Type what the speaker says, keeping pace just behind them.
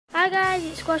guys,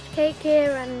 it's Squash Cake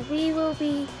here, and we will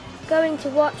be going to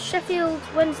watch Sheffield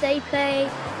Wednesday play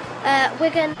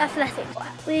Wigan Athletic. What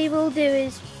we will do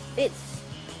is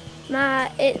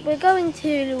we're going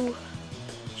to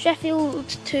Sheffield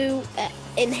to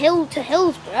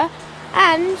Hillsborough,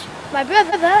 and my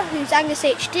brother, who's Angus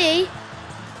HD,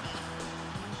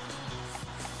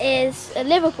 is a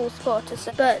Liverpool supporter,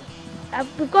 but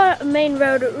we've got a main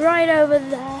road right over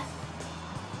there.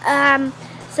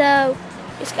 So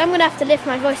I'm going to have to lift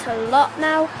my voice a lot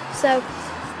now, so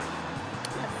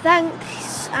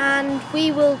thanks, and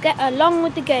we will get along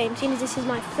with the game, seeing as this is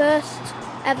my first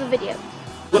ever video.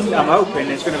 I'm hoping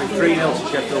it's going to be 3-0 to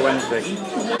Sheffield Wednesday.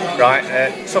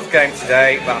 Right, tough game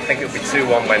today, but I think it'll be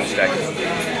 2-1 Wednesday.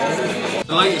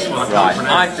 The latest one, right,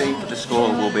 I think the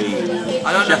score will be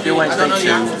Sheffield Wednesday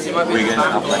 2, Wigan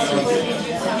Athletic.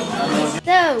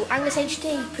 So, Angus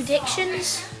HD,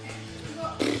 predictions?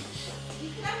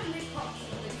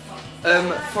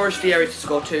 Forest Fieri to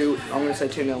score 2, I'm going to say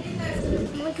 2-0.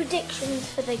 My predictions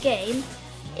for the game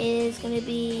is going to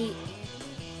be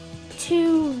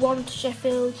 2-1 to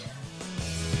Sheffield,